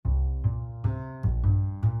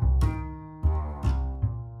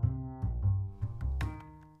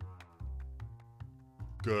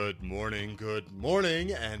Good morning,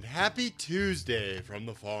 and happy Tuesday from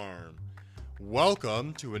the farm.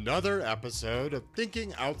 Welcome to another episode of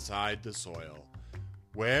Thinking Outside the Soil,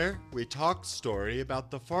 where we talk story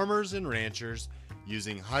about the farmers and ranchers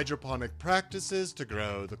using hydroponic practices to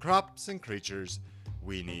grow the crops and creatures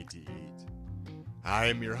we need to eat. I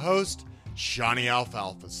am your host, Shawnee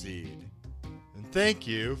Alfalfa Seed, and thank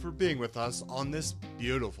you for being with us on this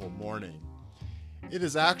beautiful morning. It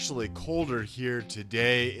is actually colder here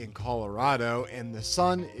today in Colorado, and the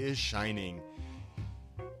sun is shining.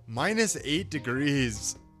 -8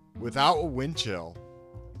 degrees without a wind chill.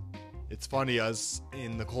 It's funny, us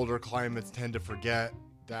in the colder climates tend to forget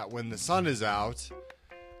that when the sun is out,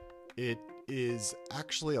 it is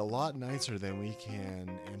actually a lot nicer than we can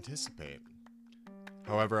anticipate.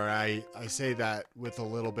 However, I say that with a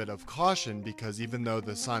little bit of caution because even though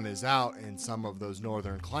the sun is out in some of those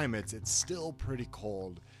northern climates, it's still pretty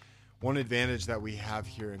cold. One advantage that we have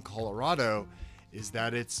here in Colorado is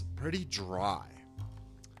that it's pretty dry.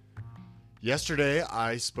 Yesterday,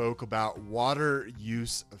 I spoke about water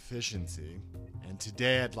use efficiency, and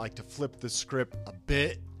today I'd like to flip the script a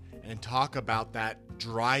bit and talk about that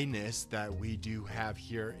dryness that we do have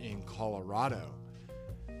here in Colorado.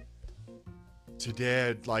 Today,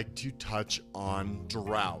 I'd like to touch on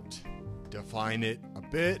drought, define it a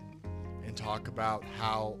bit, and talk about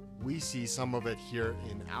how we see some of it here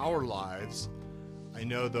in our lives. I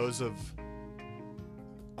know those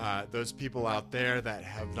people out there that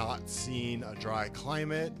have not seen a dry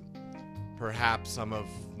climate, perhaps some of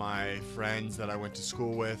my friends that I went to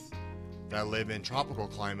school with that live in tropical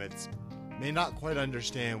climates may not quite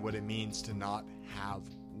understand what it means to not have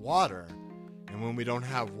water. And when we don't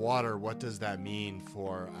have water, what does that mean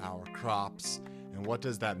for our crops? And what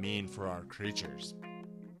does that mean for our creatures?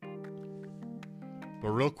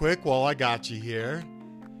 But real quick, while I got you here,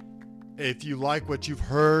 if you like what you've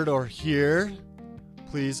heard or hear,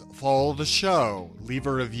 please follow the show. Leave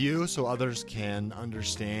a review so others can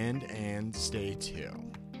understand and stay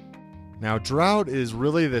tuned. Now, drought is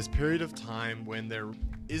really this period of time when there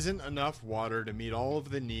isn't enough water to meet all of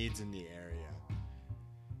the needs in the area.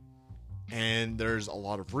 And there's a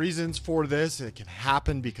lot of reasons for this. It can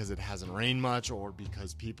happen because it hasn't rained much or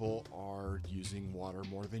because people are using water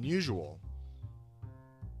more than usual.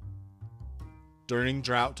 During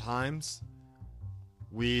drought times,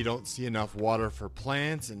 we don't see enough water for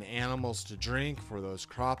plants and animals to drink, for those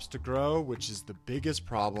crops to grow, which is the biggest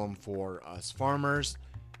problem for us farmers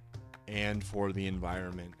and for the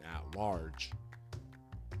environment at large.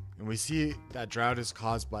 And we see that drought is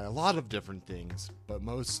caused by a lot of different things, but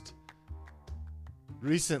most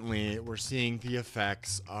recently, we're seeing the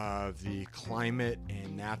effects of the climate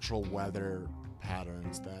and natural weather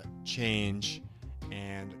patterns that change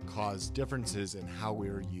and cause differences in how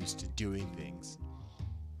we're used to doing things.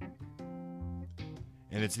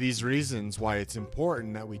 And it's these reasons why it's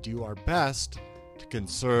important that we do our best to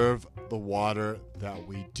conserve the water that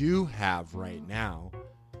we do have right now.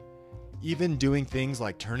 Even doing things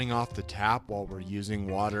like turning off the tap while we're using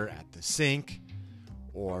water at the sink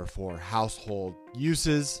or for household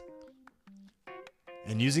uses,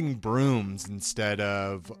 and using brooms instead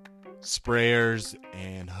of sprayers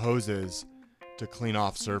and hoses to clean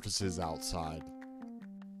off surfaces outside.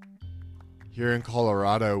 Here in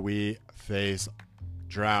Colorado, we face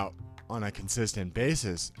drought on a consistent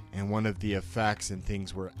basis, and one of the effects and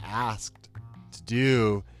things we're asked to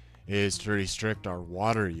do is to restrict our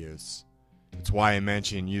water use. It's why I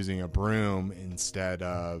mentioned using a broom instead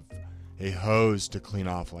of a hose to clean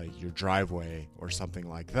off like your driveway or something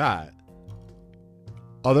like that.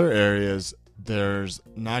 Other areas, there's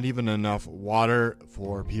not even enough water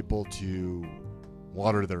for people to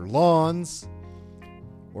water their lawns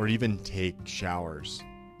or even take showers.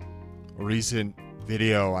 A recent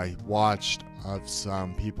video I watched of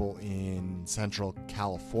some people in Central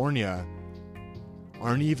California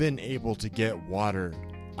aren't even able to get water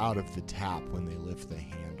out of the tap when they lift the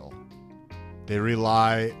handle. They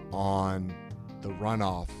rely on the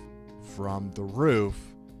runoff from the roof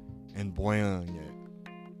and boiling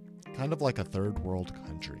it, kind of like a third world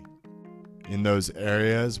country. In those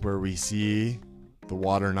areas where we see the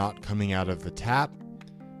water not coming out of the tap,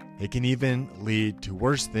 it can even lead to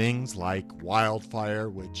worse things like wildfire,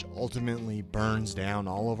 which ultimately burns down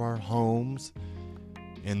all of our homes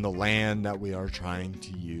and the land that we are trying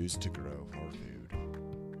to use to grow our food.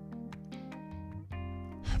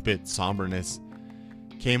 A bit somberness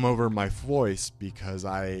came over my voice because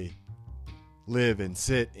I live and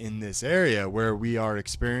sit in this area where we are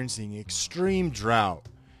experiencing extreme drought.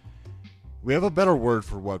 We have a better word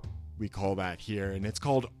for what we call that here, and it's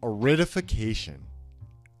called aridification.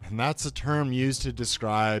 And that's a term used to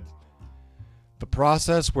describe the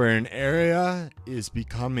process where an area is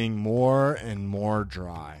becoming more and more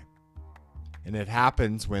dry. And it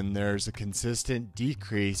happens when there's a consistent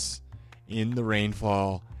decrease in the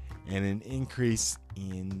rainfall and an increase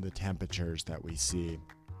in the temperatures that we see.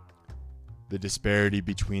 The disparity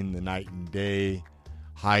between the night and day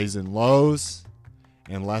highs and lows,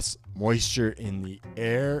 and less moisture in the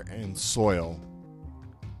air and soil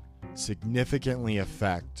significantly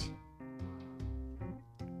affect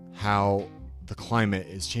how the climate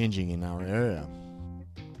is changing in our area.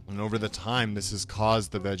 And over the time, this has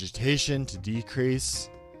caused the vegetation to decrease.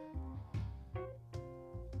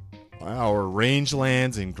 Our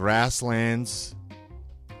rangelands and grasslands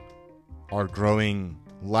are growing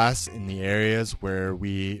less in the areas where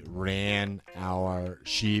we ran our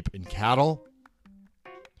sheep and cattle,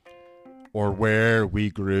 or where we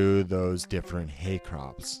grew those different hay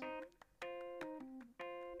crops.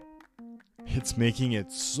 It's making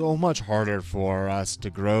it so much harder for us to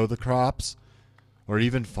grow the crops or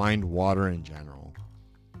even find water in general.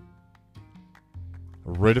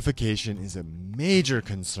 Aridification is a major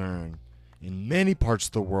concern in many parts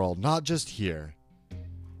of the world, not just here,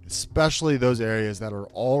 especially those areas that are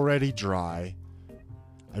already dry.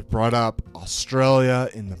 I've brought up Australia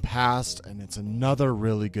in the past, and it's another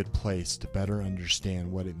really good place to better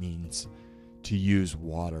understand what it means to use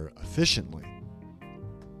water efficiently.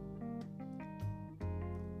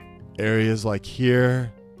 Areas like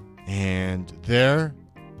here and there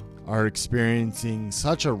are experiencing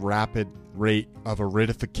such a rapid rate of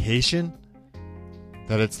aridification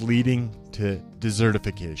that it's leading to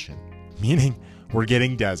desertification, meaning we're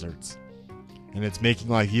getting deserts. And it's making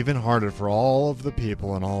life even harder for all of the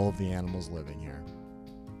people and all of the animals living here.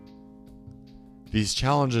 These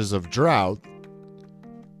challenges of drought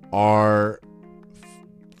are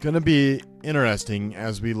going to be interesting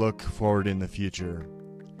as we look forward in the future.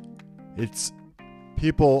 It's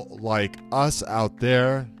people like us out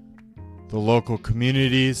there, the local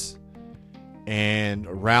communities,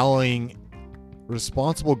 and rallying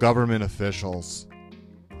responsible government officials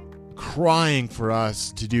crying for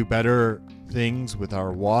us to do better things with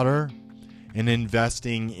our water and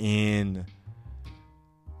investing in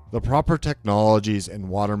the proper technologies and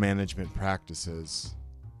water management practices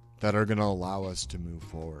that are going to allow us to move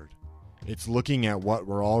forward. It's looking at what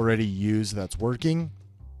we're already using that's working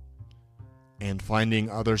and finding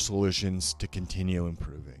other solutions to continue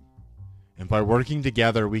improving. And by working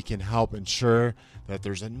together, we can help ensure that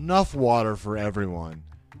there's enough water for everyone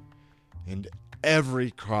and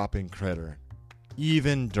every crop and critter,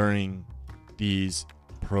 even during these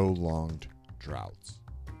prolonged droughts.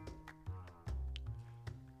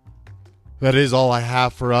 That is all I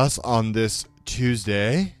have for us on this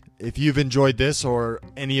Tuesday. If you've enjoyed this or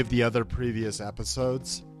any of the other previous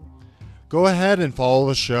episodes, go ahead and follow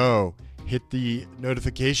the show. Hit the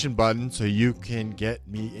notification button so you can get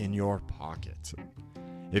me in your pocket.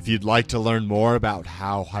 If you'd like to learn more about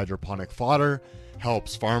how hydroponic fodder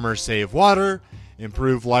helps farmers save water,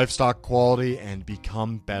 improve livestock quality, and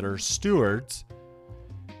become better stewards,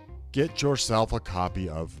 get yourself a copy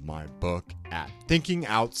of my book at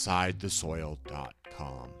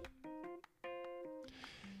thinkingoutsidethesoil.com.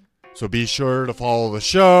 So be sure to follow the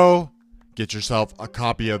show, get yourself a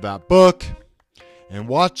copy of that book, and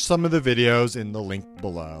watch some of the videos in the link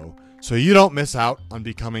below so you don't miss out on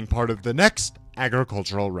becoming part of the next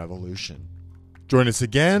agricultural revolution. Join us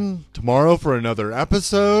again tomorrow for another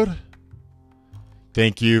episode.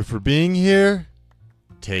 Thank you for being here.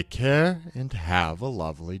 Take care and have a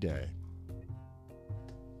lovely day.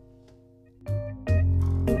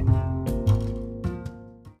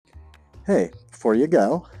 Hey, before you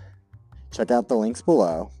go, check out the links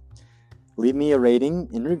below. Leave me a rating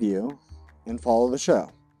and review and follow the show.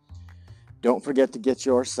 Don't forget to get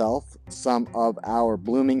yourself some of our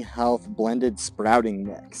Blooming Health blended sprouting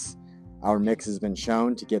mix. Our mix has been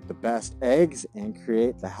shown to get the best eggs and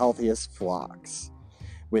create the healthiest flocks.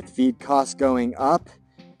 With feed costs going up,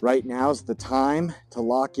 right now's the time to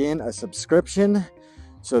lock in a subscription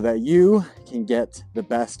so that you can get the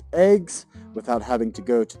best eggs without having to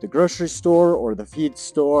go to the grocery store or the feed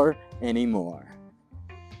store anymore.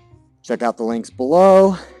 Check out the links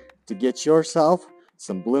below to get yourself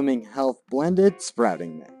some Blooming Health blended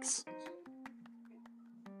sprouting mix.